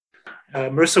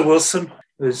Marissa Wilson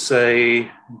is a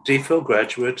DPhil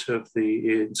graduate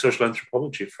in social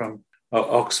anthropology from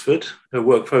Oxford. Her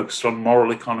work focused on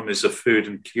moral economies of food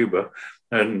in Cuba,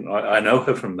 and I know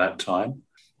her from that time.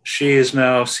 She is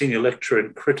now senior lecturer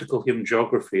in critical human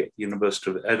geography at the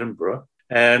University of Edinburgh,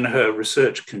 and her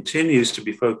research continues to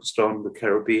be focused on the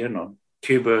Caribbean, on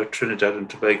Cuba, Trinidad and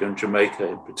Tobago, and Jamaica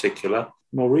in particular.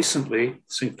 More recently,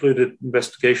 it's included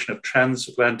investigation of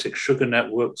transatlantic sugar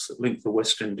networks that link the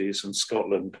West Indies and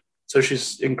Scotland. So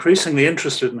she's increasingly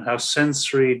interested in how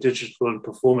sensory, digital, and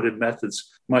performative methods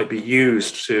might be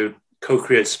used to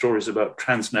co-create stories about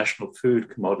transnational food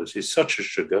commodities such as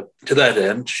sugar. To that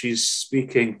end, she's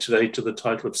speaking today to the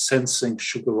title of Sensing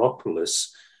Sugaropolis,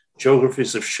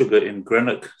 Geographies of Sugar in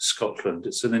Greenock, Scotland.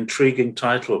 It's an intriguing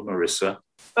title, Marissa.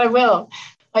 I will.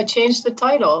 I changed the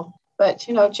title, but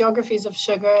Geographies of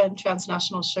Sugar and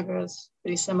Transnational Sugar is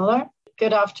pretty similar.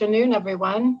 Good afternoon,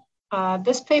 everyone.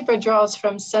 This paper draws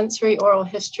from sensory oral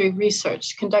history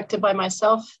research conducted by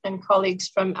myself and colleagues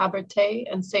from Abertay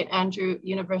and St. Andrew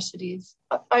universities.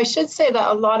 I should say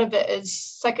that a lot of it is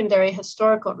secondary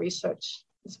historical research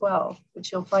as well,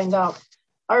 which you'll find out.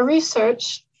 Our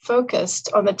research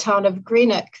focused on the town of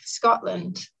Greenock,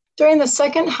 Scotland. During the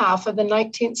second half of the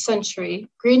 19th century,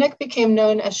 Greenock became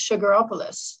known as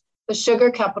Sugaropolis, the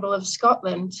sugar capital of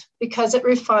Scotland, because it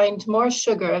refined more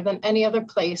sugar than any other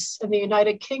place in the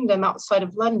United Kingdom outside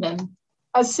of London.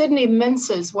 As Sidney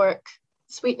Mintz's work,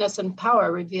 Sweetness and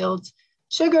Power, revealed,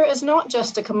 sugar is not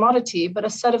just a commodity, but a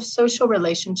set of social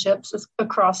relationships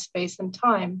across space and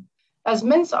time. As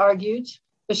Mintz argued,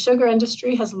 the sugar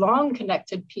industry has long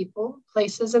connected people,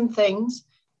 places, and things,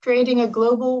 creating a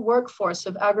global workforce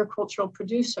of agricultural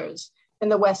producers in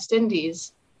the West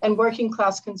Indies and working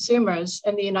class consumers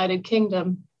in the United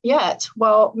Kingdom. Yet,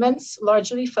 while Mintz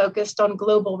largely focused on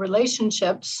global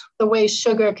relationships, the way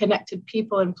sugar connected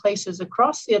people and places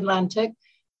across the Atlantic,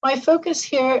 my focus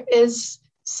here is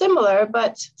similar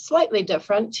but slightly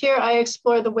different. Here I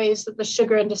explore the ways that the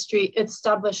sugar industry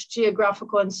established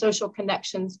geographical and social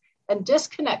connections and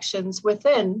disconnections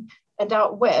within and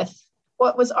out with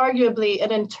what was arguably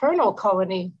an internal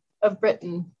colony of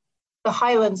Britain, the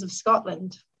Highlands of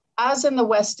Scotland. As in the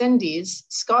West Indies,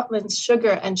 Scotland's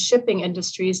sugar and shipping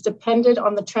industries depended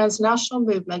on the transnational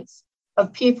movements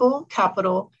of people,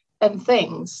 capital, and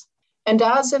things. And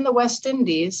as in the West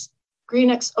Indies,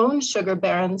 Greenock's own sugar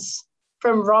barons,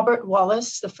 from Robert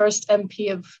Wallace, the first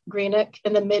MP of Greenock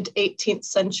in the mid-18th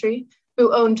century,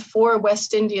 who owned 4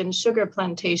 West Indian sugar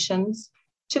plantations,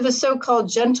 to the so-called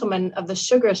gentlemen of the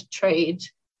sugar trade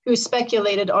who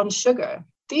speculated on sugar.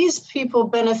 These people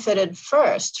benefited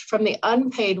first from the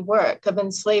unpaid work of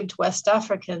enslaved West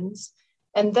Africans,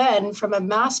 and then from a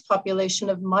mass population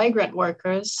of migrant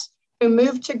workers who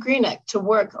moved to Greenock to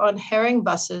work on herring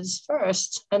buses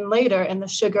first and later in the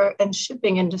sugar and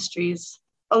shipping industries.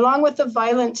 Along with the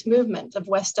violent movement of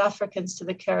West Africans to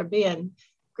the Caribbean,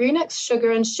 Greenock's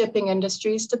sugar and shipping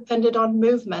industries depended on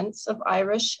movements of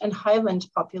Irish and Highland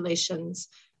populations,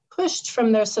 pushed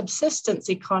from their subsistence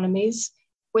economies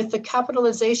with the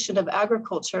capitalization of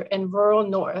agriculture in rural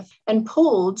North and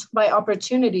pulled by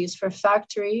opportunities for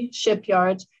factory,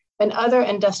 shipyard, and other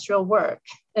industrial work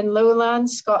in lowland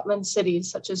Scotland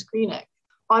cities such as Greenock.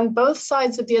 On both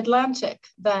sides of the Atlantic,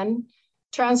 then,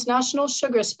 transnational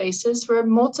sugar spaces were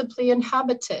multiply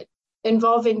inhabited,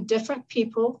 involving different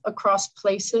people across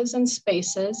places and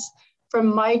spaces,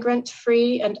 from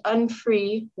migrant-free and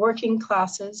unfree working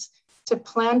classes to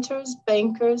planters,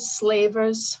 bankers,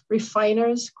 slavers,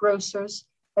 refiners, grocers,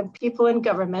 and people in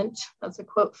government, that's a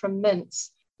quote from Mintz,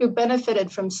 who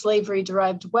benefited from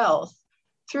slavery-derived wealth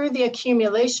through the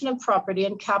accumulation of property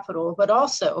and capital, but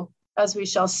also, as we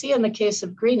shall see in the case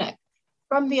of Greenock,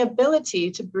 from the ability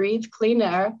to breathe clean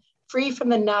air free from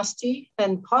the nasty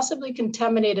and possibly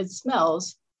contaminated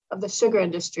smells of the sugar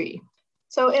industry.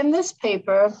 So in this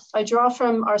paper, I draw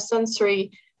from our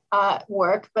sensory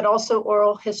work, but also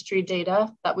oral history data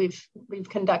that we've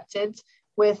conducted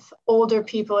with older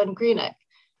people in Greenock,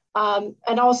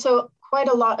 and also quite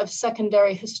a lot of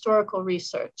secondary historical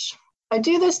research. I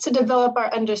do this to develop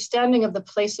our understanding of the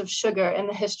place of sugar in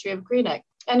the history of Greenock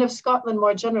and of Scotland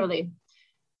more generally.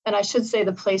 And I should say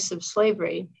the place of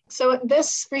slavery. So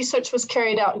this research was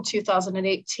carried out in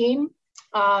 2018.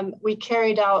 We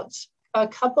carried out a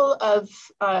couple of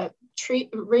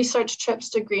research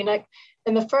trips to Greenock.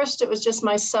 In the first, it was just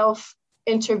myself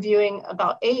interviewing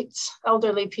about 8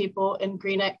 elderly people in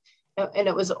Greenock and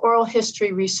it was oral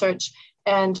history research.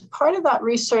 And part of that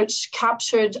research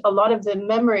captured a lot of the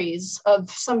memories of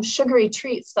some sugary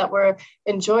treats that were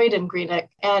enjoyed in Greenock.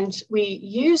 And we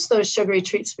used those sugary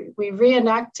treats. We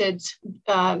reenacted,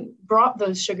 brought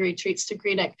those sugary treats to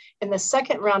Greenock in the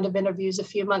second round of interviews a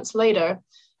few months later.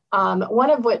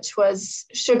 One of which was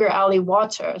Sugar Alley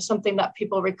water, something that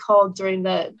people recalled during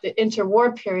the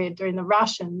interwar period, during the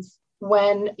rations,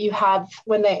 when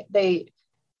they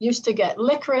used to get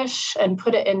licorice and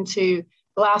put it into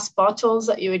glass bottles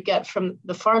that you would get from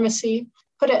the pharmacy,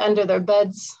 put it under their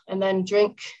beds, and then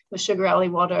drink the Sugar Alley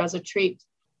water as a treat.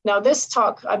 Now, this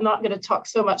talk, I'm not going to talk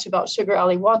so much about Sugar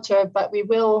Alley water, but we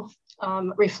will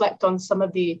reflect on some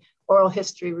of the oral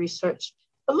history research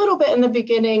a little bit in the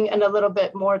beginning and a little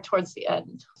bit more towards the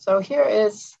end. So here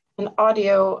is an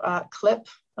audio clip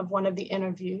of one of the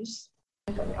interviews.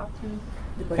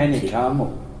 Penny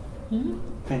caramel.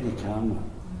 Penny caramel.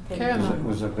 It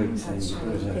was a big thing. It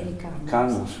was a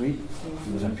caramel sweet.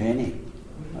 It was a penny.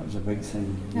 That was a big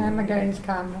thing. My granny's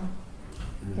caramel.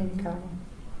 Penny caramel.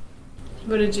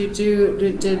 What did you do?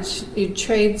 Did you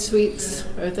trade sweets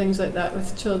or things like that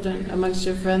with children amongst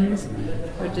your friends?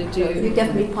 Or did you... You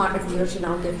give me part of yours and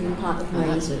I'll give you part of mine.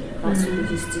 That's what we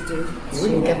used to do. You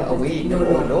wouldn't give it away.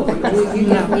 No. You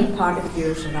give me part of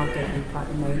yours and I'll give you part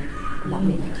of mine. And that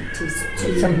makes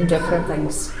two something different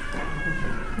things.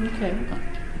 Okay.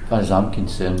 As far as I'm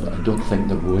concerned, I don't think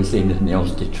there was anything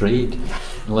else to trade,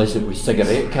 unless it was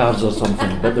cigarette cards or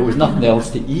something, but there was nothing else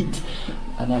to eat.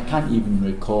 And I can't even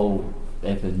recall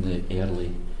if in the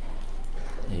early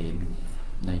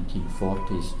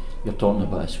 1940s, you're talking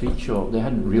about a sweet shop, they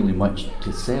hadn't really much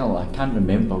to sell. I can't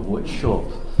remember what shop.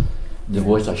 There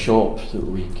was a shop that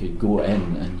we could go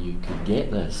in and you could get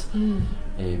this,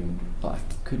 but I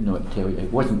could not tell you.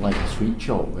 It wasn't like a sweet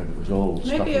shop where it was all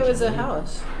stuff. Maybe it was a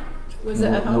house. Was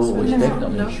it a house? No, it was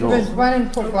definitely a shop. There was one in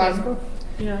Port Glasgow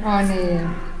Yeah. on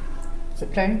is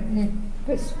it Brown?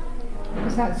 Was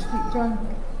that Street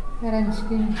John? Around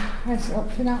Skene. That's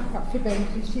up for that, up for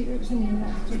Bellevue Street. What was the name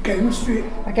of that? Gown Street.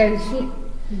 A Gown Street.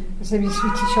 There's a wee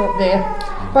sweetie shop there.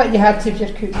 But you had to have your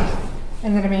cookies.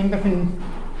 And I remember when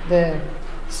the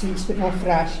sweets went off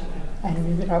rash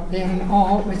and we were up there and it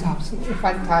was absolutely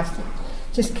fantastic.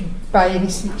 Just could buy any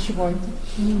sweets you wanted.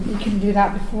 You couldn't do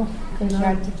that before because you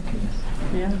had to have the cookies.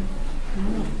 Yeah.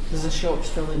 There's a shop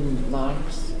still in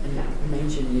Largs, and it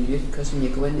reminds you of your youth because when you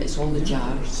go in, it's all the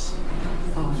jars.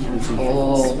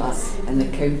 All that, and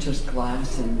the counter's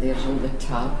glass, and there's all the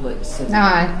tablets.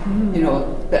 And, you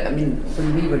know, but I mean,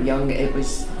 when we were young, it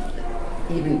was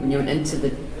even when you went into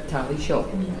the tally shop,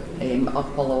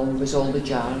 up along was all the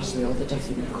jars with all the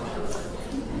different.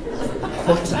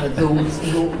 What are those?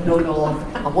 No,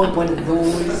 I want one of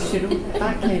those. You know,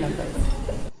 that kind of thing.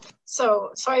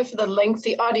 So sorry for the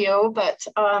lengthy audio, but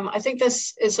I think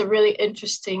this is a really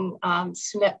interesting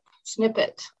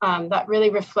snippet that really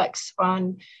reflects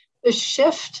on the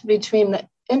shift between the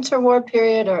interwar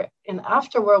period or in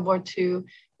after World War II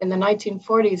in the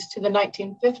 1940s to the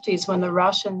 1950s when the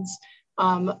rations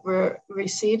were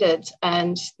receded,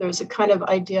 and there was a kind of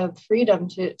idea of freedom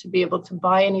to be able to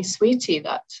buy any sweetie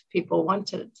that people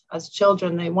wanted. As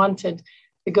children, they wanted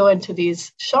to go into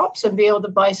these shops and be able to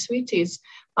buy sweeties.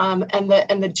 And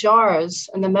the jars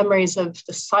and the memories of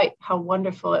the site, how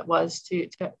wonderful it was to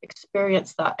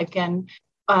experience that again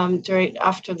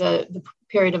after the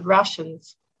period of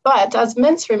rations. But as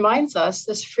Mintz reminds us,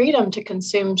 this freedom to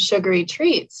consume sugary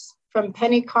treats, from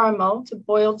penny caramel to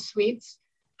boiled sweets,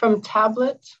 from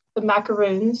tablet to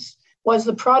macaroons, was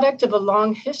the product of a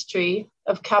long history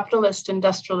of capitalist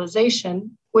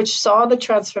industrialization, which saw the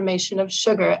transformation of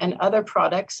sugar and other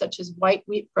products such as white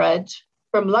wheat bread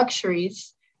from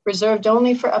luxuries reserved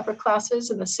only for upper classes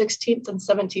in the 16th and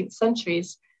 17th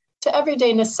centuries to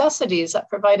everyday necessities that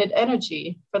provided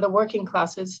energy for the working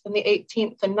classes in the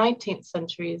 18th and 19th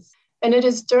centuries. And it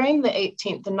is during the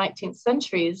 18th and 19th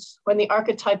centuries when the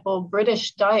archetypal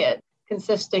British diet,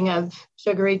 consisting of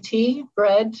sugary tea,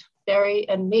 bread, dairy,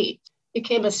 and meat,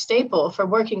 became a staple for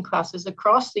working classes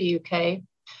across the UK,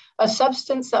 a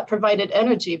substance that provided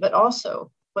energy, but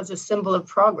also was a symbol of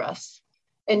progress.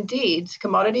 Indeed,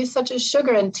 commodities such as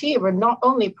sugar and tea were not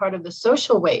only part of the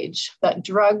social wage that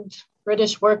drugged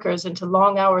British workers into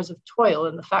long hours of toil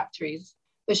in the factories.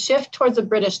 The shift towards a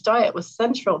British diet was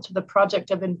central to the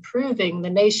project of improving the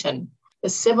nation, the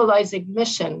civilizing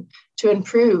mission to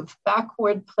improve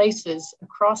backward places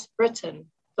across Britain.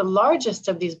 The largest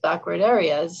of these backward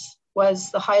areas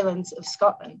was the Highlands of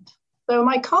Scotland. So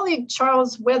my colleague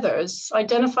Charles Withers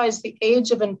identifies the age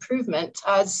of improvement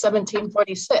as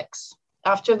 1746,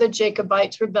 after the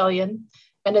Jacobite rebellion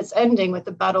and its ending with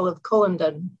the Battle of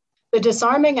Culloden. The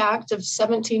Disarming Act of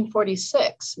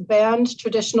 1746 banned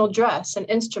traditional dress and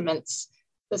instruments.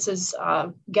 This is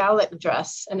Gallic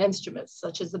dress and instruments,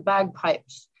 such as the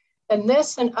bagpipes. And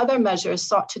this and other measures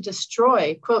sought to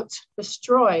destroy, quote,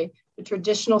 destroy the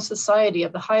traditional society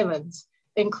of the Highlands,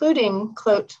 including,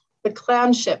 quote, the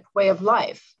clanship way of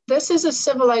life. This is a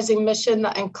civilizing mission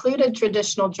that included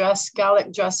traditional dress,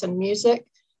 Gallic dress and music,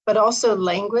 but also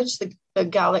language, the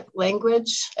Gallic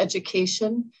language,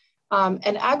 education,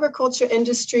 and agriculture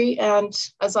industry, and,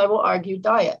 as I will argue,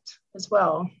 diet as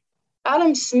well.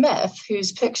 Adam Smith,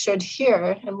 who's pictured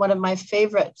here in one of my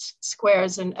favorite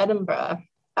squares in Edinburgh,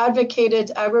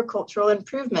 advocated agricultural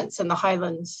improvements in the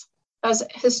Highlands. As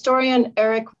historian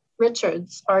Eric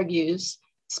Richards argues,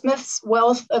 Smith's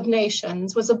Wealth of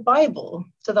Nations was a Bible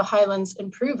to the Highlands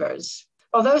improvers.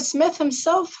 Although Smith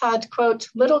himself had, quote,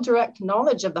 little direct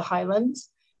knowledge of the Highlands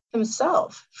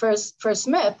himself. For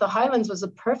Smith, the Highlands was a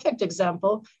perfect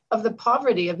example of the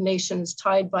poverty of nations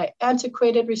tied by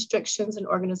antiquated restrictions and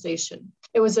organization.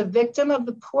 It was a victim of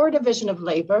the poor division of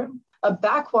labor, a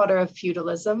backwater of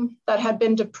feudalism that had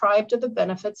been deprived of the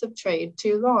benefits of trade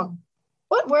too long.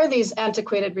 What were these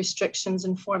antiquated restrictions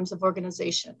and forms of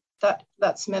organization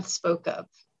that Smith spoke of?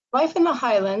 Life in the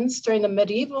Highlands during the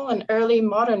medieval and early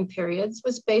modern periods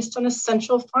was based on a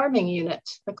central farming unit,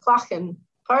 the Clachan.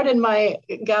 Pardon my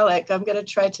Gaelic, I'm going to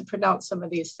try to pronounce some of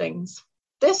these things.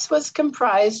 This was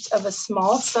comprised of a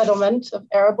small settlement of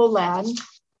arable land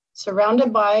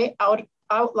surrounded by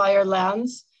outlier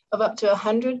lands of up to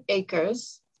 100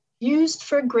 acres, used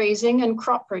for grazing and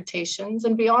crop rotations,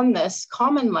 and beyond this,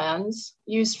 common lands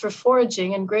used for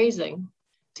foraging and grazing.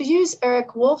 To use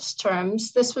Eric Wolf's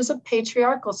terms, this was a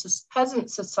patriarchal peasant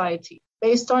society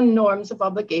based on norms of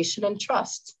obligation and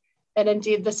trust. And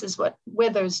indeed, this is what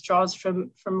Withers draws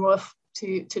from Wolf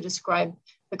to describe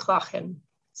the Clachan.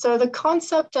 So the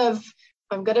concept of,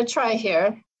 I'm going to try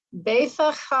here,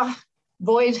 Beithacha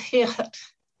Boyd Hichat,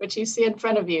 which you see in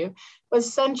front of you,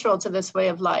 was central to this way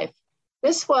of life.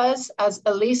 This was, as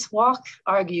Elise Walk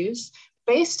argues,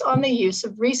 based on the use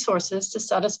of resources to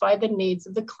satisfy the needs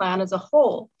of the clan as a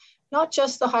whole, not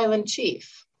just the Highland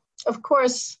chief. Of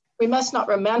course, we must not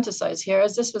romanticize here,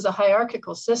 as this was a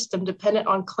hierarchical system dependent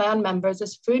on clan members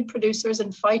as food producers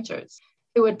and fighters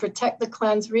who would protect the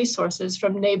clan's resources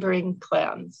from neighboring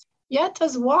clans. Yet,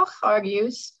 as Walk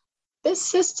argues, this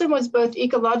system was both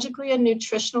ecologically and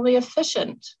nutritionally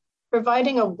efficient,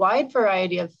 providing a wide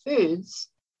variety of foods,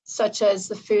 such as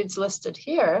the foods listed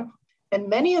here. And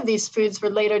many of these foods were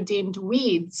later deemed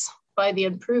weeds by the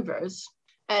improvers.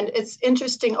 And it's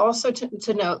interesting also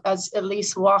to note, as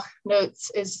Elise Walk notes,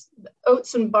 is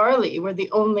oats and barley were the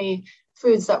only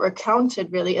foods that were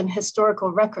counted really in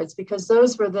historical records, because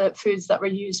those were the foods that were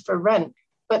used for rent.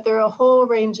 But there are a whole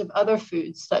range of other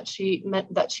foods that she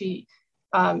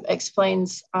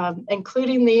explains,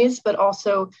 including these, but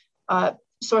also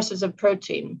sources of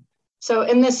protein. So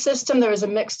in this system, there was a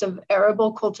mix of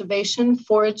arable cultivation,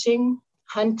 foraging,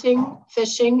 hunting,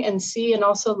 fishing, and sea and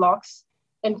also lochs,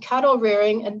 and cattle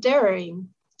rearing and dairying.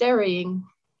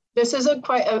 This is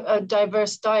quite a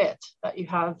diverse diet that you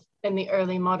have in the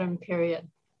early modern period.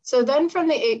 So then from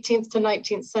the 18th to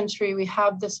 19th century, we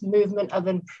have this movement of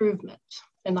improvement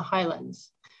in the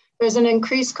Highlands. There's an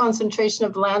increased concentration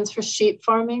of lands for sheep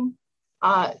farming.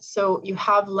 So you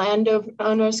have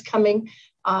landowners coming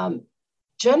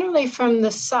generally from the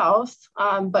south,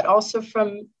 but also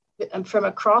from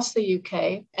across the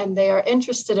UK, and they are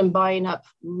interested in buying up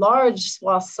large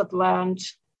swaths of land,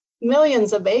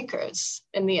 millions of acres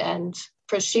in the end,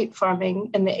 for sheep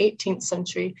farming in the 18th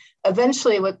century.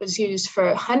 Eventually, what was used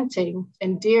for hunting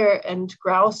and deer and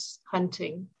grouse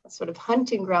hunting, sort of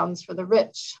hunting grounds for the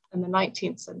rich in the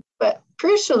 19th century. But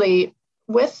crucially,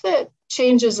 with the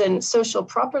changes in social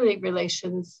property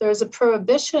relations, there was a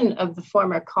prohibition of the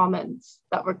former commons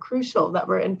that were crucial, that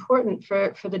were important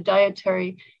for the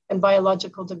dietary and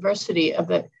biological diversity of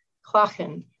the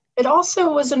Clachan. It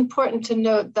also was important to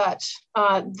note that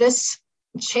this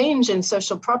change in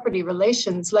social property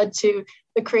relations led to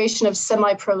the creation of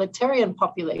semi-proletarian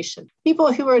population,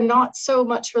 people who were not so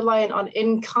much reliant on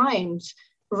in-kind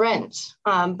rent,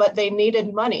 but they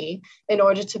needed money in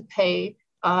order to pay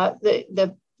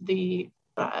the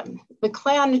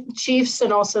clan chiefs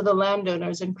and also the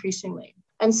landowners increasingly.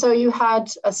 And so you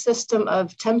had a system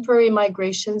of temporary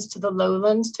migrations to the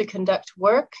lowlands to conduct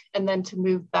work and then to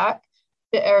move back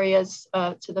to areas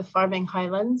to the farming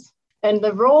highlands. And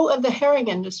the role of the herring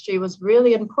industry was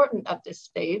really important at this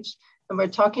stage. And we're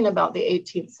talking about the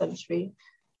 18th century.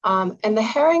 And the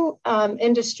herring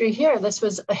industry here, this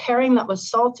was a herring that was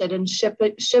salted and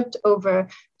shipped over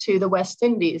to the West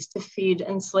Indies to feed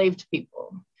enslaved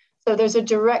people. So there's a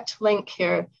direct link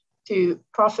here to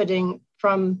profiting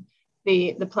from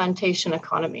the plantation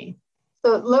economy.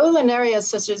 So lowland areas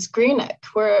such as Greenock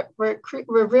were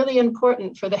really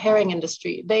important for the herring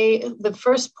industry. The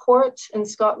first port in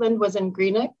Scotland was in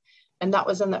Greenock, and that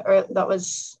was early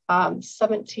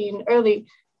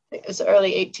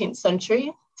 18th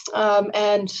century.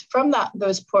 And from that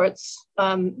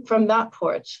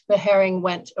port, the herring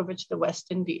went over to the West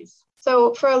Indies.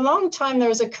 So for a long time, there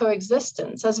was a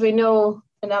coexistence. As we know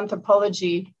in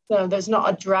anthropology, there's not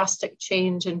a drastic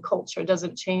change in culture.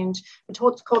 Doesn't change.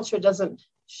 Culture doesn't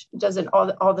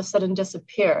all of a sudden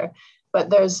disappear.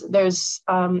 But there's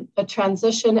a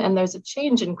transition and there's a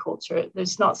change in culture.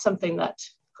 There's not something that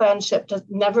clanship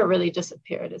never really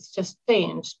disappeared. It's just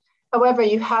changed. However,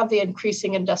 you have the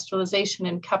increasing industrialization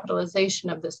and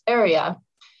capitalization of this area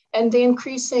and the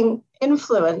increasing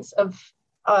influence of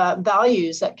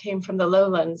values that came from the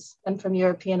lowlands and from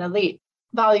European elite,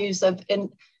 values of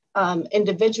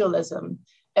individualism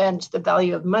and the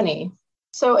value of money.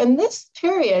 So in this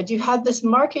period, you had this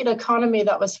market economy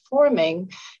that was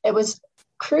forming. It was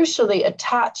crucially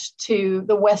attached to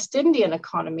the West Indian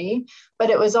economy,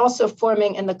 but it was also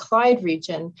forming in the Clyde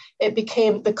region.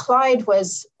 The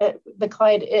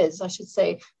Clyde is, I should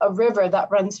say, a river that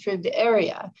runs through the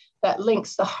area that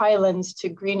links the Highlands to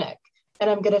Greenock. And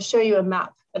I'm going to show you a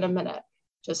map in a minute,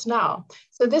 just now.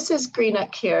 So this is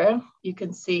Greenock here. You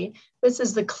can see this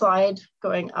is the Clyde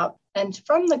going up. And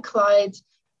from the Clyde,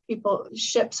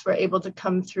 ships were able to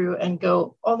come through and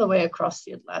go all the way across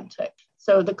the Atlantic.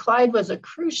 So the Clyde was a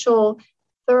crucial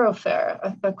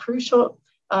thoroughfare, a crucial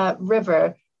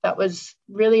river that was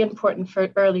really important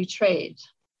for early trade.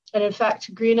 And in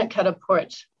fact, Greenock had a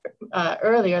port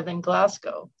earlier than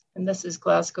Glasgow. And this is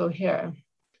Glasgow here.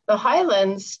 The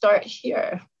Highlands start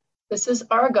here. This is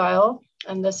Argyll,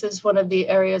 and this is one of the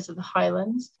areas of the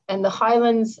Highlands. And the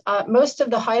Highlands, most of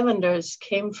the Highlanders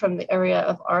came from the area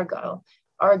of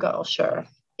Argyllshire.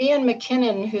 Ian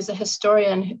McKinnon, who's a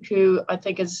historian who I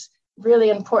think is really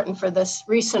important for this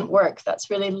recent work that's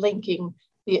really linking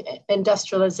the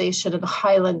industrialization of the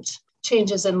Highland,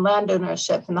 changes in land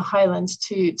ownership in the Highlands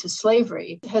to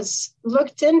slavery, has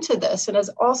looked into this and has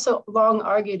also long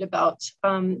argued about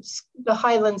the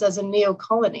Highlands as a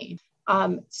neo-colony.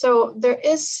 So there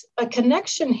is a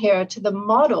connection here to the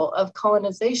model of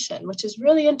colonization, which is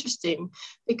really interesting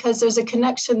because there's a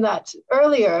connection that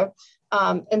earlier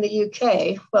in the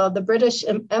UK, the British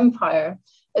Empire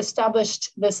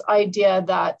established this idea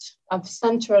that of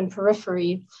center and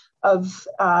periphery of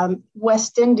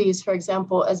West Indies, for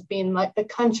example, as being like the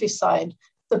countryside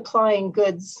supplying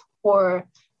goods for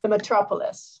the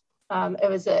metropolis. It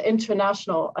was an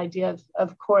international idea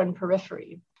of core and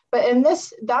periphery. But in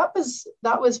this, that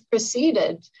was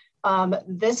preceded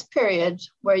this period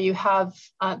where you have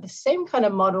the same kind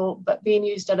of model, but being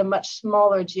used at a much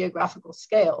smaller geographical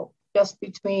scale, just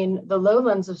between the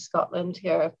lowlands of Scotland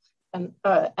here and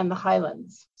the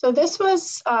Highlands. So this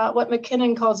was what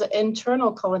McKinnon calls an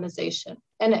internal colonization,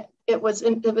 and it was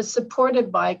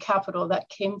supported by capital that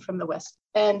came from the West.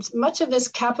 And much of this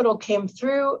capital came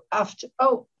through after.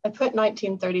 Oh, I put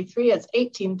 1933. It's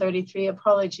 1833.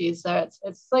 Apologies there.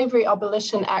 It's Slavery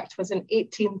Abolition Act was in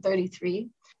 1833,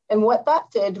 and what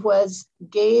that did was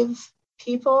gave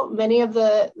people, many of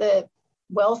the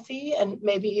wealthy and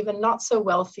maybe even not so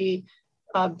wealthy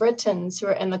Britons who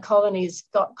were in the colonies,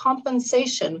 got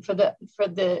compensation for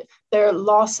their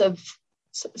loss of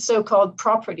so-called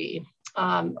property,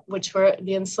 which were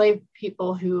the enslaved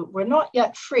people who were not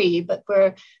yet free, but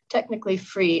were technically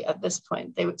free at this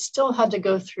point. They would still had to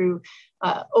go through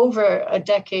over a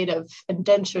decade of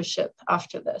indentureship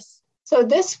after this. So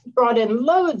this brought in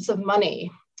loads of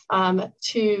money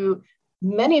to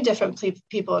many different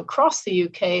people across the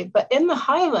UK, but in the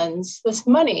Highlands, this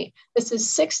is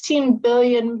 16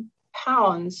 billion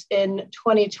pounds in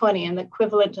 2020, and the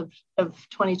equivalent of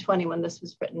 2020 when this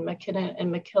was written. McKinnon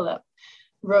and McKillop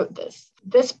wrote this.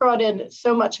 This brought in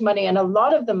so much money, and a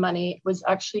lot of the money was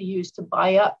actually used to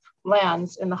buy up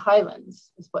lands in the Highlands,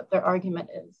 is what their argument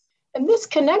is. And this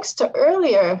connects to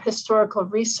earlier historical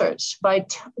research by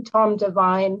Tom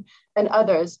Devine and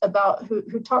others about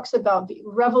who talks about the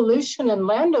revolution in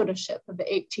land ownership of the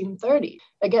 1830s.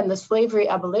 Again, the Slavery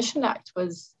Abolition Act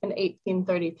was in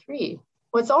 1833.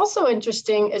 What's also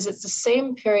interesting is it's the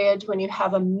same period when you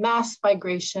have a mass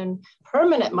migration,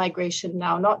 permanent migration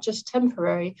now, not just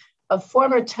temporary, of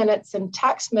former tenants and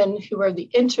tacksmen who were the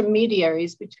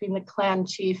intermediaries between the clan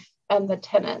chief and the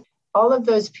tenant. All of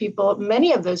those people,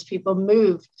 many of those people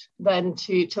moved then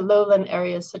to lowland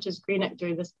areas such as Greenock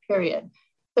during this period.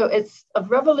 So it's a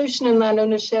revolution in land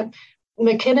ownership.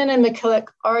 McKinnon and McKillop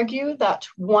argue that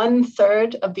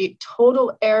 1/3 of the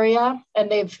total area,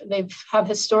 and they've have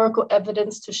historical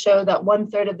evidence to show that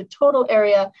 1/3 of the total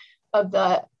area of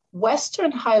the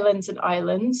Western Highlands and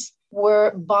Islands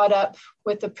were bought up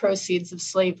with the proceeds of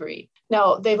slavery.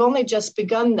 Now, they've only just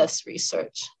begun this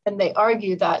research, and they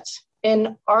argue that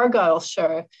in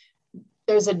Argyllshire,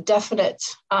 there's a definite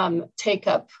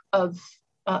take-up of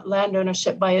land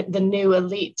ownership by the new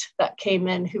elite that came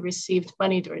in who received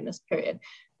money during this period.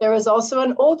 There was also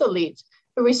an old elite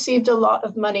who received a lot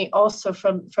of money also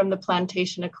from the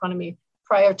plantation economy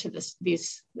prior to this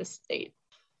date.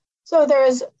 So there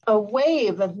is a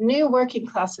wave of new working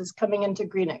classes coming into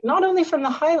Greenock, not only from the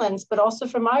Highlands, but also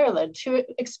from Ireland, who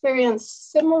experience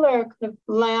similar kind of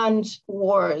land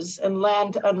wars and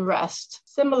land unrest,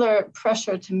 similar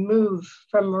pressure to move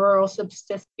from rural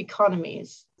subsistence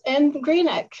economies. In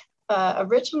Greenock,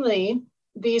 originally,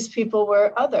 these people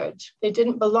were othered. They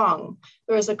didn't belong.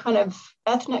 There was a kind of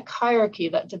ethnic hierarchy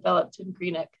that developed in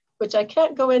Greenock, which I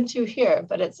can't go into here,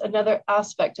 but it's another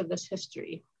aspect of this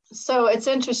history. So it's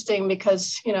interesting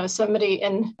because, this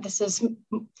is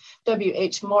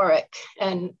W.H. Morrick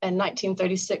in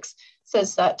 1936,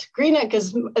 says that Greenock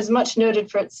is as much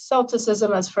noted for its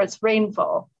Celticism as for its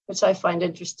rainfall, which I find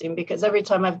interesting because every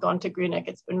time I've gone to Greenock,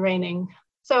 it's been raining.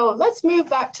 So let's move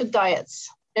back to diets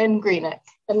in Greenock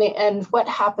and what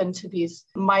happened to these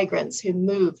migrants who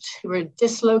moved, who were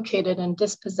dislocated and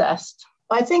dispossessed.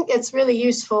 I think it's really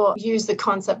useful to use the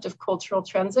concept of cultural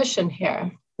transition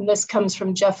here. And this comes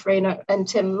from Jeff Rayner and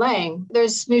Tim Lang.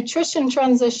 There's nutrition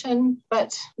transition,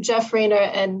 but Jeff Rayner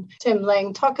and Tim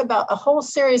Lang talk about a whole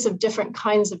series of different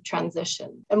kinds of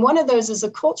transition. And one of those is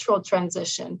a cultural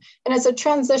transition. And it's a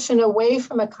transition away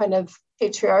from a kind of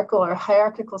patriarchal or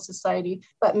hierarchical society,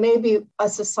 but maybe a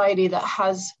society that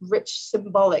has rich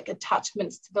symbolic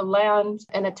attachments to the land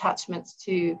and attachments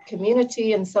to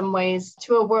community in some ways,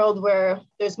 to a world where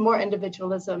there's more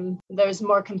individualism, there's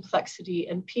more complexity,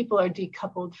 and people are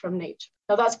decoupled from nature.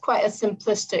 Now, that's quite a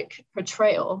simplistic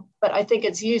portrayal, but I think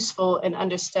it's useful in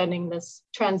understanding this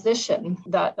transition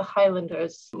that the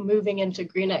Highlanders moving into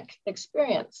Greenock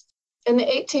experienced. In the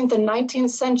 18th and 19th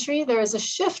century, there is a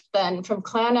shift then from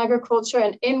clan agriculture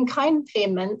and in-kind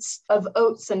payments of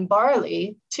oats and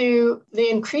barley to the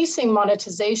increasing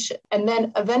monetization, and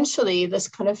then eventually this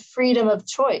kind of freedom of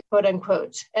choice, quote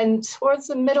unquote. And towards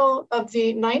the middle of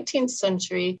the 19th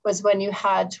century was when you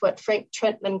had what Frank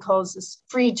Trentman calls this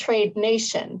free trade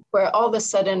nation, where all of a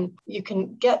sudden you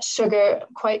can get sugar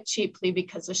quite cheaply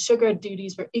because the sugar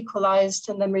duties were equalized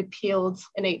and then repealed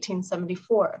in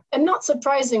 1874. And not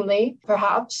surprisingly,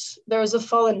 perhaps, there was a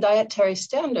fall in dietary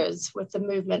standards with the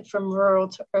movement from rural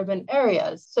to urban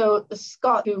areas. So the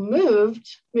Scot who moved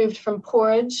from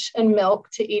porridge and milk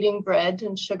to eating bread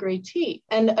and sugary tea.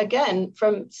 And again,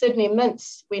 from Sidney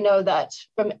Mintz, we know that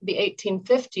from the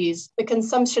 1850s, the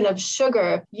consumption of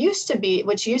sugar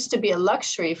which used to be a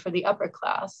luxury for the upper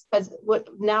class, as what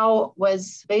now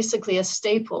was basically a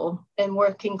staple in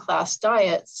working class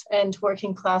diets, and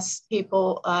working class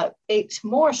people ate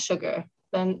more sugar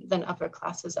than upper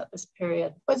classes at this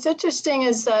period. What's interesting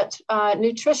is that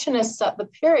nutritionists at the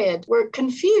period were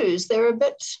confused. They were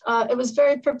it was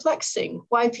very perplexing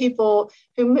why people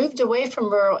who moved away from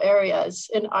rural areas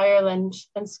in Ireland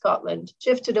and Scotland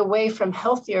shifted away from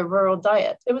healthier rural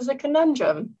diets. It was a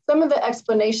conundrum. Some of the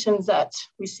explanations that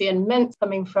we see in Mint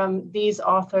coming from these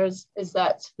authors is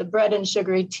that the bread and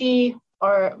sugary tea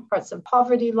are parts of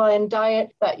poverty line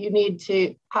diet, that you need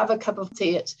to have a cup of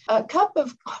tea. A cup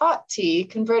of hot tea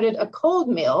converted a cold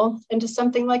meal into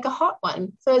something like a hot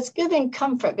one. So it's giving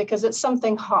comfort because it's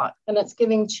something hot and it's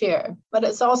giving cheer. But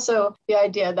it's also the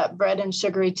idea that bread and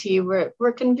sugary tea were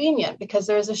convenient because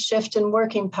there's a shift in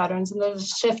working patterns and there's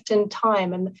a shift in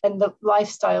time and the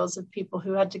lifestyles of people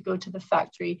who had to go to the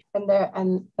factory and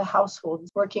the households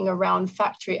working around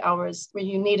factory hours where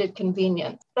you needed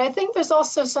convenience. But I think there's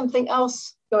also something else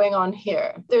going on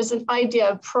here. There's an idea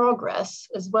of progress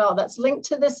as well that's linked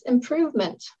to this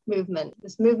improvement movement,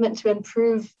 this movement to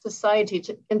improve society,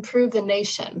 to improve the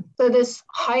nation. So this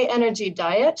high energy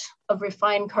diet of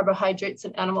refined carbohydrates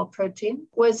and animal protein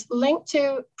was linked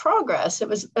to progress. It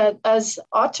was, as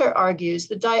Otter argues,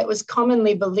 the diet was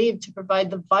commonly believed to provide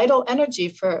the vital energy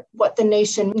for what the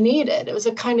nation needed. It was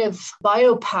a kind of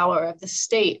biopower of the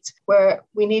state where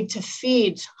we need to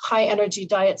feed high energy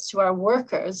diets to our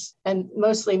workers, and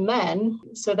mostly men,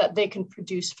 so that they can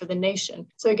produce for the nation.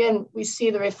 So again, we see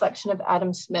the reflection of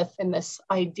Adam Smith in this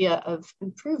idea of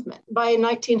improvement. By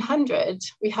 1900,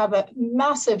 we have a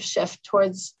massive shift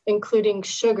towards including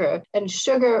sugar. And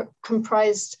sugar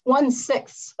comprised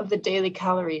 1/6 of the daily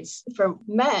calories for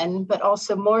men, but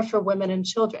also more for women and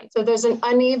children. So there's an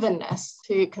unevenness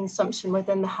to consumption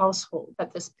within the household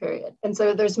at this period. And so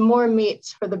there's more meat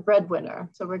for the breadwinner.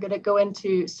 So we're going to go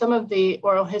into some of the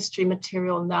oral history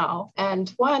material now. And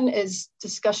one is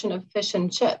discussion of fish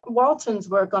and chip. Walton's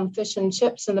work on fish and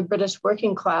chips in the British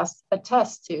working class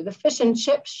attests to the fish and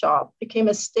chip shop became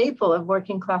a staple of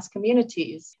working class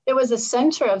communities. It was a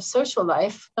center of social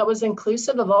life that was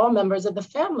inclusive of all members of the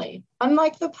family,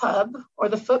 unlike the pub or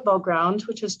the football ground,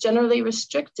 which was generally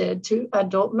restricted to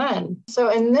adult men. So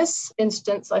in this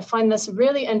instance, I find this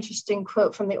really interesting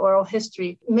quote from the oral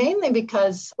history, mainly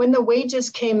because when the wages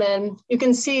came in, you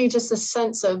can see just a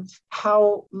sense of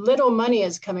how little money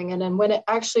is coming in. And when it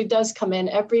actually does come in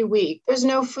every week, there's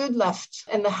no food left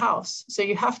in the house. So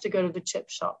you have to go to the chip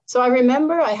shop. So I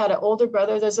remember I had an older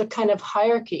brother. There's a kind of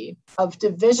hierarchy of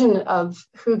division of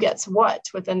who gets what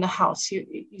within the house.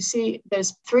 You see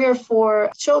there's 3 or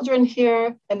 4 children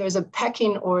here, and there's a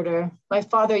pecking order. My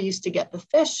father used to get the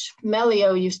fish.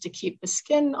 Melio used to keep the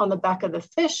skin on the back of the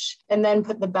fish and then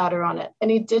put the batter on it. And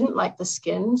he didn't like the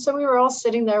skin. So we were all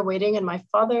sitting there waiting, and my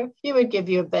father, he would give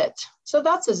you a bit. So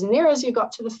that's as near as you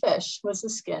got to the fish was the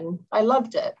skin. I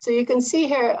loved it. So you can see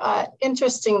here,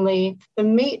 interestingly, the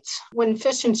meat, when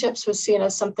fish and chips was seen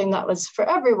as something that was for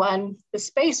everyone, the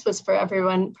space was for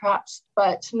everyone, perhaps,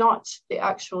 but not the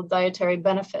actual dietary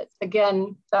benefits.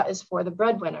 Again, that is for the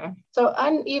breadwinner. So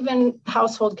uneven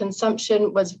household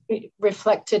consumption was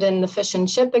reflected in the fish and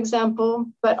chip example,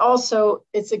 but also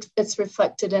it's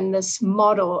reflected in this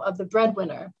model of the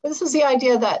breadwinner. This is the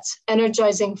idea that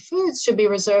energizing foods should be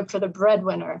reserved for the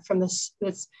breadwinner. From this,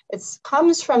 it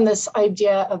comes from this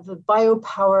idea of the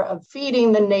biopower of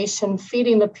feeding the nation,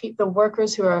 feeding the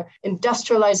workers who are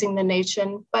industrializing the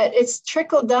nation, but it's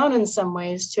trickled down in some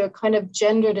ways to a kind of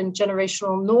gendered and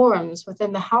generational norms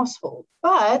within the household.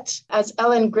 But as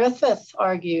Ellen Griffith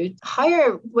argued,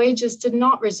 higher wages did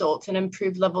not result in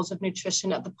improved levels of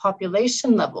nutrition at the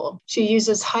population level. She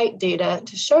uses height data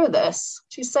to show this.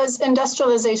 She says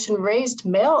industrialization raised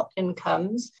male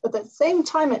incomes, but at the same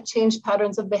time it changed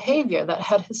patterns of behavior that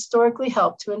had historically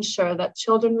helped to ensure that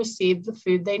children received the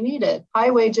food they needed. High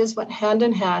wages went hand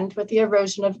in hand with the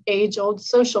erosion of age-old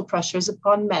social pressures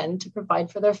upon men to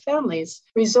provide for their families,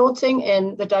 resulting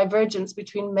in the divergence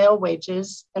between male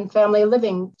wages and family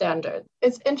living standards.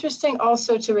 It's interesting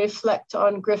also to reflect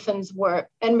on Griffin's work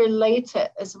and relate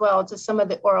it as well to some of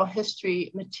the oral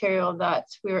history material that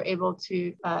we were able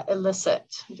to elicit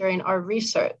during our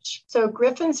research. So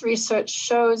Griffin's research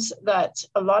shows that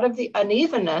a lot of the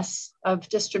unevenness of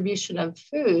distribution of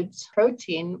foods,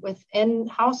 protein within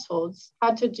households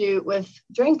had to do with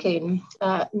drinking,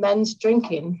 men's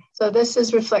drinking. So this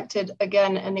is reflected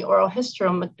again in the oral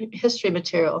history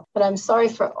material. And I'm sorry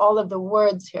for all of the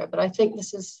words here, but I think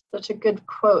this is such a good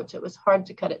quote. It was hard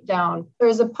to cut it down. There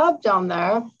is a pub down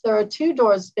there. There are 2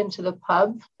 doors into the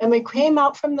pub. And we came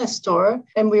out from this door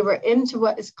and we were into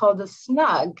what is called a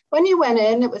snug. When you went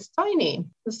in, it was tiny. It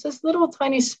was this little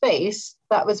tiny space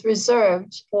that was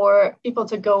reserved for people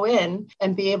to go in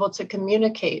and be able to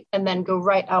communicate and then go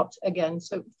right out again.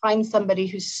 So find somebody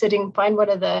who's sitting, find one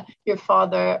of your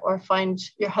father or find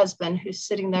your husband who's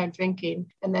sitting there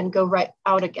drinking and then go right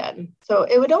out again. So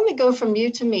it would only go from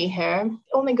you to me here,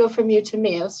 only go from you to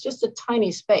me. It was just a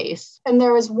tiny space. And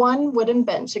there was one wooden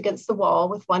bench against the wall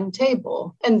with one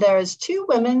table. And there's 2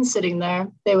 women sitting there.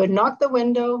 They would knock the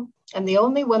window, and the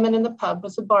only woman in the pub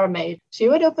was a barmaid. She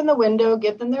would open the window,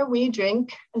 give them their wee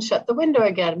drink, and shut the window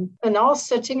again. And all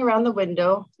sitting around the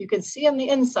window, you could see on the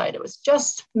inside, it was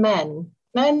just men.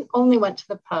 Men only went to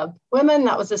the pub. Women,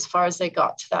 that was as far as they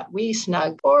got, to that wee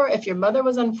snug. Or if your mother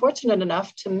was unfortunate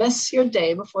enough to miss your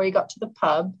day before you got to the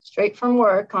pub, straight from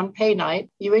work on pay night,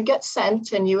 you would get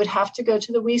sent and you would have to go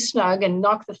to the wee snug and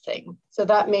knock the thing. So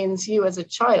that means you as a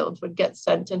child would get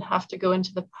sent and have to go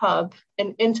into the pub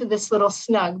and into this little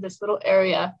snug, this little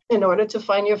area, in order to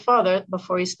find your father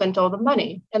before he spent all the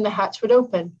money. And the hatch would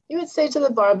open. You would say to the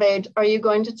barmaid, "Are you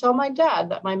going to tell my dad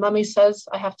that my mummy says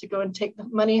I have to go and take the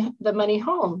money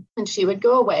home?" And she would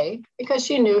go away because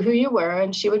she knew who you were,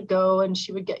 and she would go and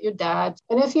she would get your dad.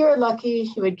 And if you were lucky,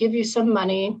 he would give you some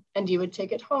money and you would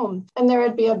take it home. And there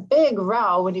would be a big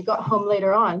row when you got home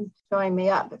later on. Showing me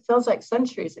up. It feels like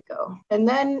centuries ago. And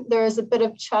then there is a bit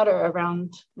of chatter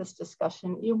around this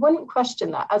discussion. You wouldn't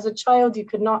question that. As a child, you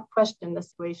could not question the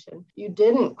situation. You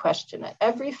didn't question it.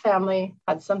 Every family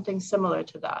had something similar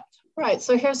to that. Right,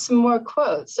 so here's some more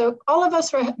quotes. So all of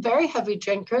us were very heavy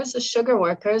drinkers, as sugar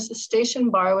workers. The station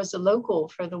bar was a local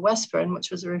for the Westburn,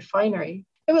 which was a refinery.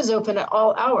 It was open at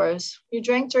all hours. You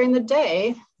drank during the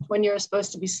day when you were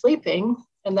supposed to be sleeping,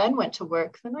 and then went to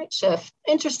work the night shift.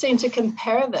 Interesting to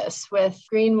compare this with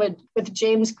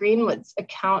James Greenwood's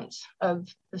account of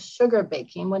the sugar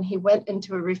baking when he went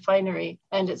into a refinery,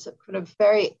 and it's a kind of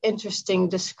very interesting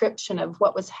description of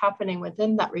what was happening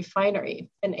within that refinery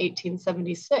in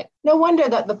 1876. No wonder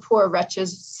that the poor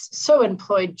wretches so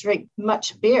employed drink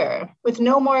much beer, with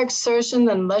no more exertion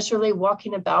than leisurely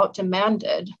walking about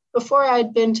demanded. Before I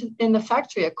had been in the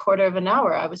factory a quarter of an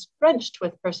hour, I was drenched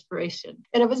with perspiration,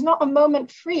 and it was not a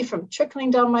moment free from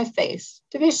trickling down my face.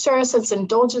 To be sure, since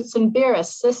indulgence in beer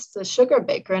assists the sugar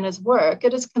baker in his work,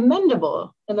 it is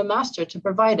commendable in the master to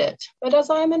provide it. But as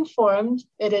I am informed,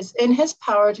 it is in his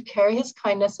power to carry his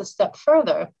kindness a step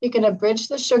further. He can abridge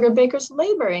the sugar baker's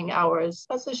laboring hours.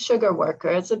 As a sugar worker,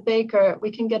 as a baker,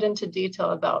 we can get into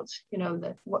detail about,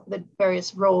 the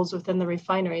various roles within the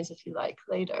refineries, if you like,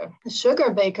 later. The sugar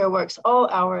baker works all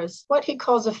hours. What he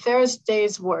calls a fairest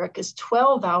day's work is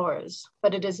 12 hours,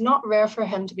 but it is not rare for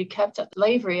him to be kept at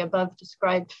slavery above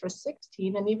described for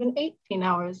 16 and even 18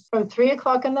 hours, from 3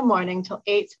 o'clock in the morning till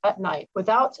 8 at night,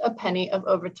 without a penny of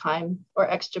overtime or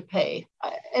extra pay.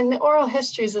 In the oral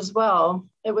histories as well,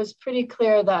 it was pretty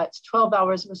clear that 12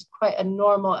 hours was quite a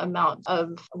normal amount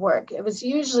of work. It was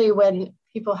usually when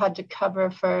people had to cover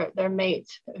for their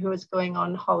mate who was going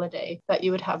on holiday that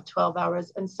you would have 12 hours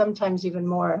and sometimes even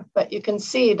more. But you can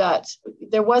see that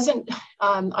there wasn't,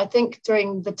 I think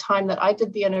during the time that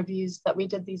we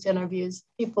did these interviews,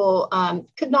 people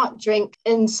could not drink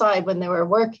inside when they were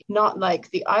working, not like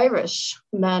the Irish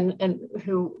men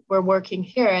who were working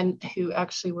here and who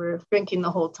actually were drinking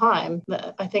the whole time.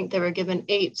 I think they were given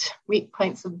 8 weak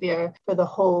pints of beer for the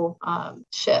whole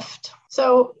shift.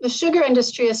 So the sugar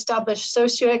industry established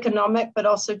socioeconomic but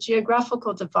also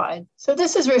geographical divide. So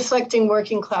this is reflecting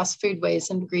working class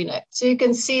foodways in Greenock. So you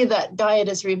can see that diet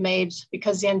is remade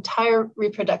because the entire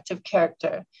reproductive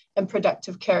character and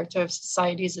productive character of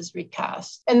societies is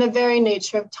recast, and the very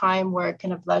nature of time, work,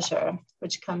 and of leisure,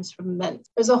 which comes from men.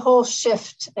 There's a whole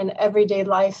shift in everyday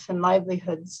life and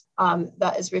livelihoods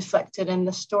that is reflected in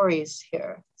the stories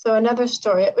here. So another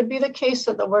story, it would be the case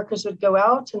that the workers would go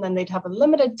out and then they'd have a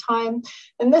limited time.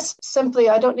 And this simply,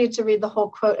 I don't need to read the whole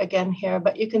quote again here,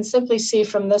 but you can simply see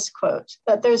from this quote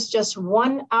that there's just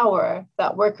 1 hour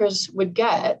that workers would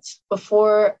get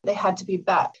before they had to be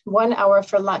back, 1 hour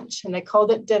for lunch. And they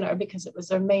called it dinner because it was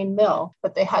their main meal,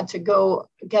 but they had to go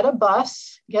get a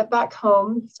bus, get back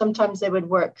home. Sometimes they would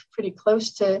work pretty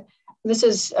close to, this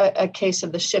is a case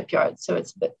of the shipyard, so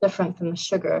it's a bit different than the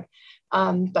sugar,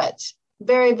 but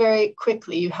very, very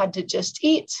quickly, you had to just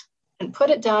eat and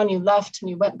put it down. You left and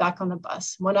you went back on the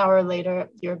bus. 1 hour later,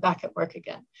 you're back at work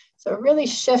again. So really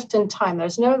shift in time.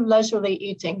 There's no leisurely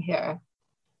eating here.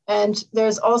 And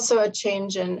there's also a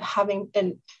change in having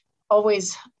and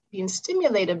always being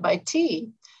stimulated by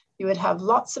tea. You would have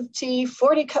lots of tea,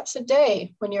 40 cups a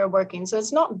day when you're working. So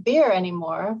it's not beer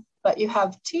anymore, but you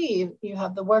have tea. You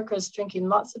have the workers drinking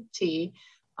lots of tea.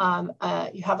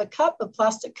 You have a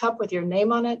plastic cup with your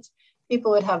name on it.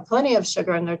 People would have plenty of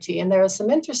sugar in their tea. And there are some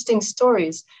interesting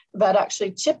stories about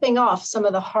actually chipping off some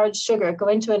of the hard sugar,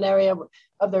 going to an area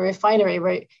of the refinery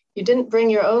where you didn't bring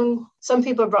your own. Some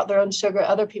people brought their own sugar.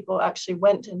 Other people actually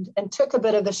went and took a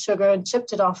bit of the sugar and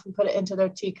chipped it off and put it into their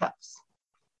teacups.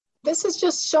 This is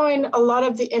just showing a lot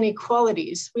of the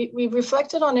inequalities. We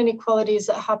reflected on inequalities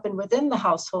that happened within the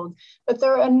household, but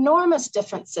there are enormous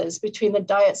differences between the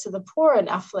diets of the poor and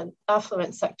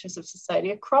affluent sectors of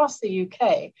society across the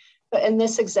UK. But in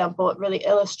this example, it really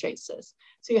illustrates this.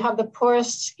 So you have the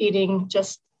poorest eating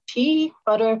just pea,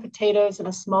 butter, potatoes, and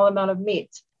a small amount of meat,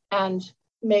 and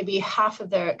maybe half of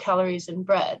their calories in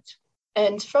bread.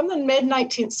 And from the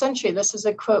mid-19th century, this is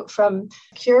a quote from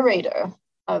a curator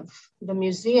of the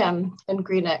museum in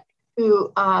Greenock,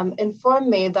 who informed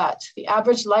me that the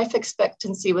average life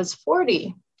expectancy was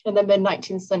 40 in the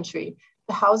mid-19th century.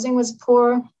 The housing was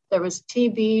poor, there was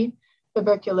TB,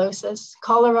 tuberculosis,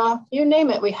 cholera, you name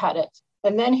it, we had it.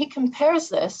 And then he compares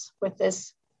this with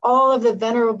all of the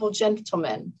venerable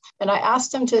gentlemen. And I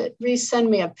asked him to resend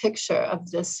me a picture of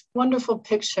this wonderful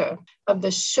picture of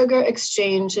the sugar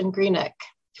exchange in Greenock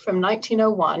from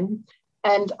 1901.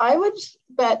 And I would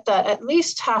bet that at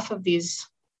least half of these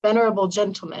venerable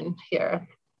gentlemen here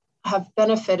have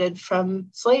benefited from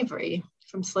slavery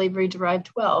derived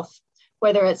wealth,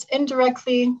 whether it's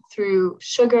indirectly through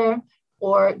sugar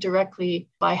or directly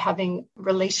by having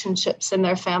relationships in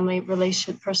their family,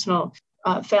 personal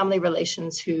family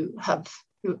relations who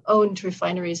owned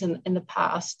refineries in the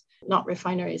past, not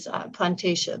refineries,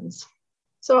 plantations.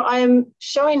 So I'm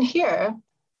showing here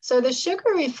So the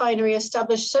sugar refinery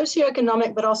established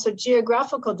socioeconomic but also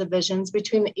geographical divisions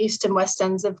between the east and west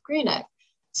ends of Greenock.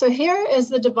 So here is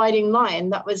the dividing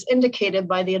line that was indicated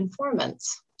by the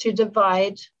informants to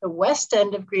divide the west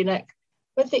end of Greenock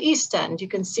with the east end. You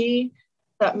can see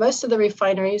that most of the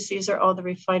refineries, these are all the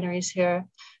refineries here,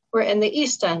 were in the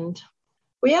east end.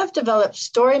 We have developed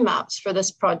story maps for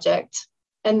this project,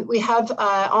 and we have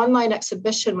an online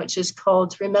exhibition which is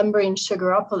called Remembering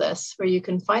Sugaropolis, where you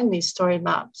can find these story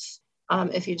maps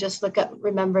if you just look at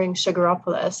Remembering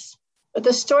Sugaropolis. But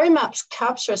the story maps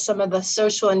capture some of the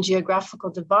social and geographical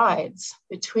divides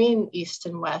between East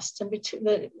and West and between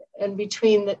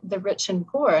the rich and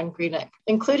poor in Greenock,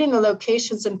 including the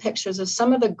locations and pictures of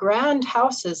some of the grand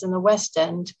houses in the West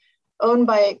End owned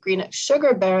by Greenock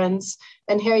sugar barons.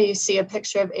 And here you see a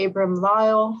picture of Abram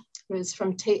Lyle, who is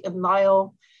from Tate and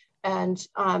Lyle. And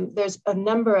there's a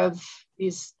number of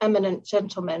these eminent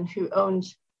gentlemen who owned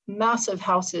massive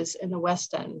houses in the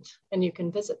West End, and you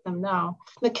can visit them now.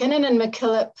 McKinnon and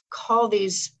McKillop call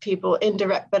these people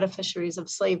indirect beneficiaries of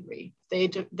slavery.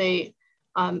 They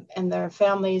and their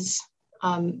families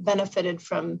benefited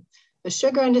from the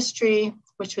sugar industry,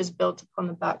 which was built upon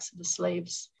the backs of the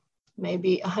slaves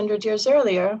maybe 100 years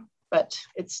earlier, but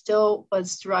it still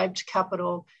was derived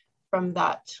capital from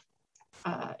that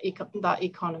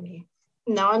economy.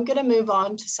 Now I'm going to move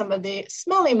on to some of the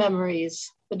smelly memories.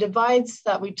 The divides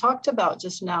that we talked about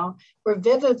just now were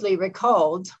vividly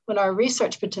recalled when our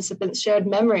research participants shared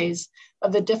memories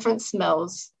of the different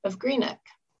smells of Greenock.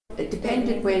 It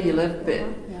depended where you lived,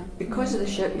 but because of the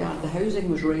shipyard, the housing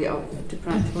was right up to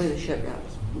practically the shipyard.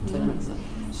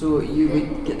 So you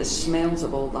would get the smells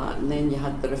of all that, and then you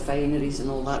had the refineries and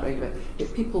all that, right?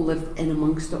 But people lived in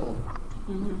amongst it all.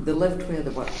 Mm-hmm. They lived where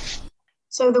they worked.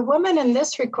 So the woman in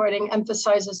this recording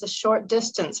emphasizes the short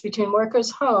distance between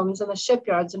workers' homes and the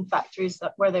shipyards and factories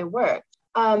where they work.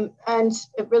 And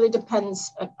it really depends.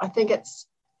 I think it's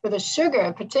for the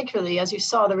sugar, particularly, as you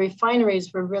saw, the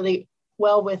refineries were really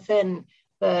well within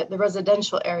the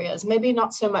residential areas, maybe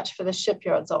not so much for the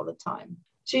shipyards all the time.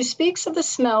 She speaks of the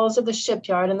smells of the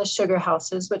shipyard and the sugar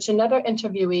houses, which another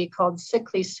interviewee called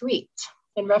sickly sweet,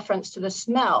 in reference to the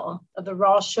smell of the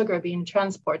raw sugar being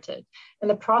transported and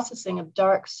the processing of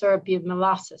dark, syrupy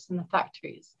molasses in the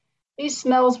factories. These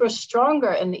smells were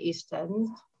stronger in the East End,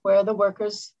 where the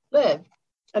workers lived.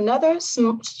 Another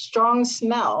strong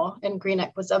smell in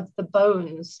Greenock was of the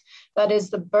bones, that is,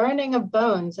 the burning of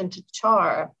bones into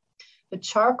char. The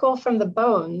charcoal from the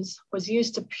bones was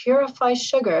used to purify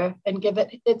sugar and give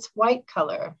it its white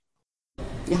color.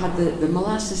 You had the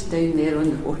molasses down there on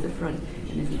the waterfront,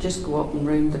 and if you just go up and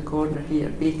round the corner here,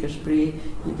 Baker's Brae,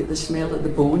 you get the smell of the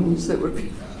bones that were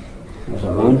being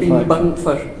burnt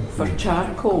for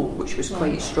charcoal, which was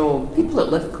quite strong. People that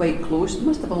lived quite close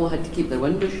must have all had to keep their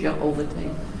windows shut all the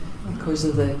time because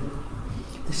of the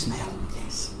smell,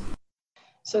 yes.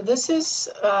 So this is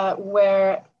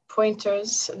where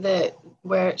pointers,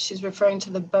 where she's referring to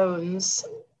the bones.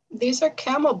 These are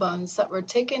camel bones that were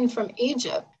taken from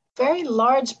Egypt. Very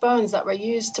large bones that were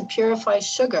used to purify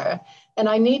sugar. And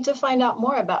I need to find out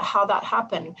more about how that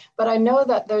happened. But I know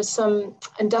that there's some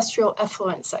industrial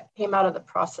effluents that came out of the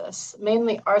process,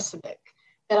 mainly arsenic.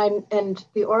 And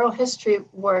the oral history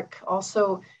work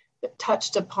also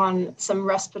touched upon some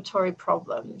respiratory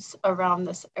problems around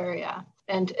this area.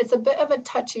 And it's a bit of a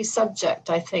touchy subject,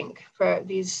 I think, for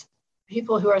these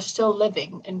people who are still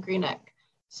living in Greenock.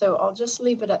 So I'll just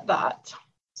leave it at that.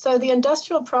 So the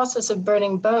industrial process of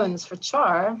burning bones for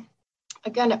char,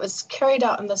 again, it was carried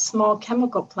out in the small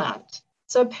chemical plant.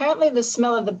 So apparently the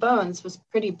smell of the bones was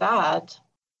pretty bad.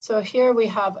 So here we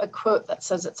have a quote that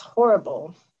says it's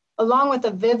horrible. Along with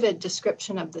a vivid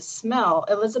description of the smell,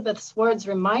 Elizabeth's words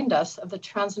remind us of the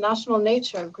transnational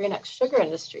nature of Greenock's sugar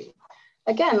industry.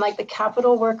 Again, like the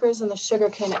capital workers and the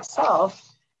sugarcane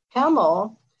itself,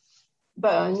 camel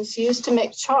bones used to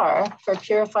make char for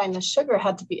purifying the sugar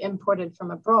had to be imported from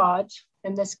abroad,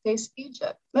 in this case,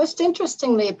 Egypt. Most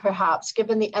interestingly, perhaps,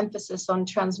 given the emphasis on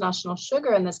transnational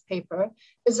sugar in this paper,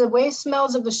 is the way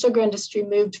smells of the sugar industry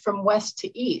moved from west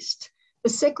to east. The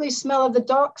sickly smell of the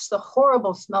docks, the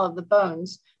horrible smell of the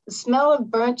bones, the smell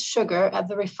of burnt sugar at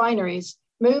the refineries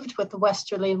moved with the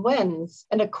westerly winds.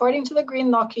 And according to the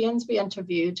Greenlockians we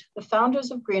interviewed, the founders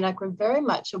of Greenock were very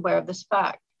much aware of this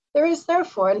fact. There is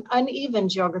therefore an uneven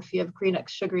geography of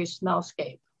Greenock's sugary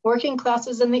smellscape. Working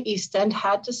classes in the East End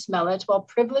had to smell it, while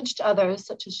privileged others,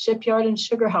 such as shipyard and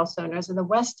sugar house owners in the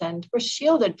West End, were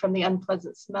shielded from the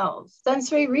unpleasant smells.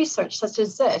 Sensory research such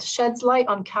as this sheds light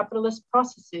on capitalist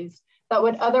processes that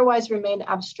would otherwise remain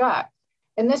abstract.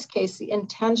 in this case, the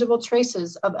intangible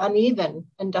traces of uneven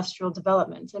industrial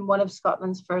development in one of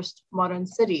Scotland's first modern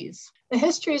cities. The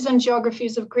histories and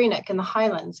geographies of Greenock and the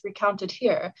Highlands recounted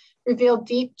here reveal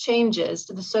deep changes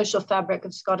to the social fabric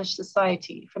of Scottish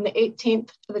society from the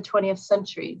 18th to the 20th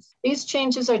centuries. These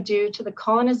changes are due to the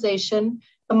colonization,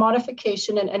 the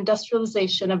modification and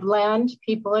industrialization of land,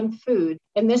 people, and food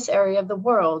in this area of the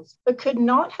world, but could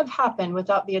not have happened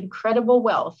without the incredible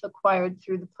wealth acquired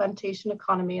through the plantation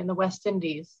economy in the West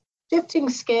Indies. Shifting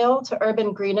scale to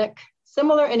urban Greenock,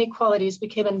 similar inequalities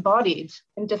became embodied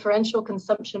in differential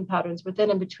consumption patterns within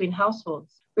and between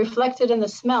households, reflected in the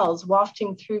smells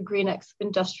wafting through Greenock's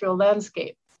industrial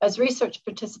landscape. As research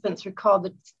participants recalled,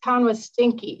 the town was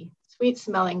stinky,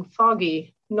 sweet-smelling,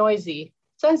 foggy, noisy.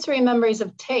 Sensory memories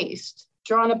of taste,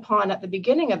 drawn upon at the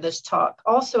beginning of this talk,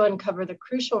 also uncover the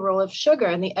crucial role of sugar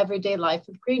in the everyday life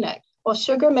of Greenock. While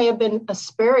sugar may have been a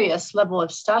spurious level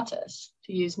of status,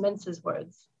 to use Mince's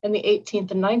words, in the 18th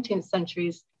and 19th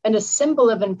centuries, and a symbol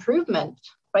of improvement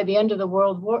by the end of the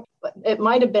World War, it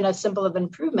might have been a symbol of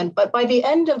improvement, but by the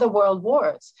end of the World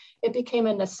Wars, it became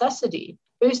a necessity,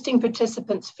 boosting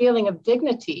participants' feeling of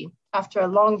dignity after a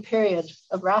long period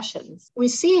of rations. We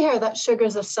see here that sugar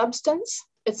is a substance.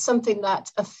 It's something that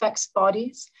affects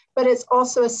bodies, but it's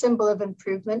also a symbol of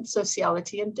improvement,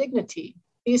 sociality, and dignity.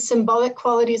 These symbolic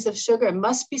qualities of sugar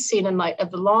must be seen in light of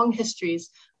the long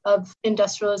histories of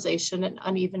industrialization and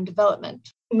uneven development.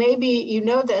 Maybe you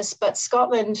know this, but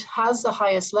Scotland has the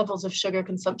highest levels of sugar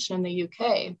consumption in the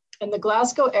UK. And the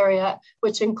Glasgow area,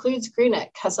 which includes Greenock,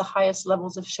 has the highest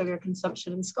levels of sugar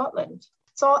consumption in Scotland.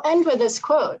 So I'll end with this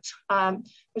quote,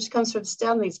 which comes from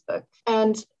Stanley's book.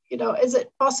 And is it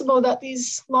possible that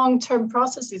these long-term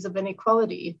processes of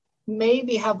inequality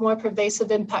maybe have more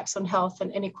pervasive impacts on health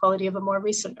and inequality of a more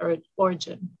recent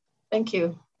origin? Thank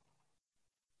you.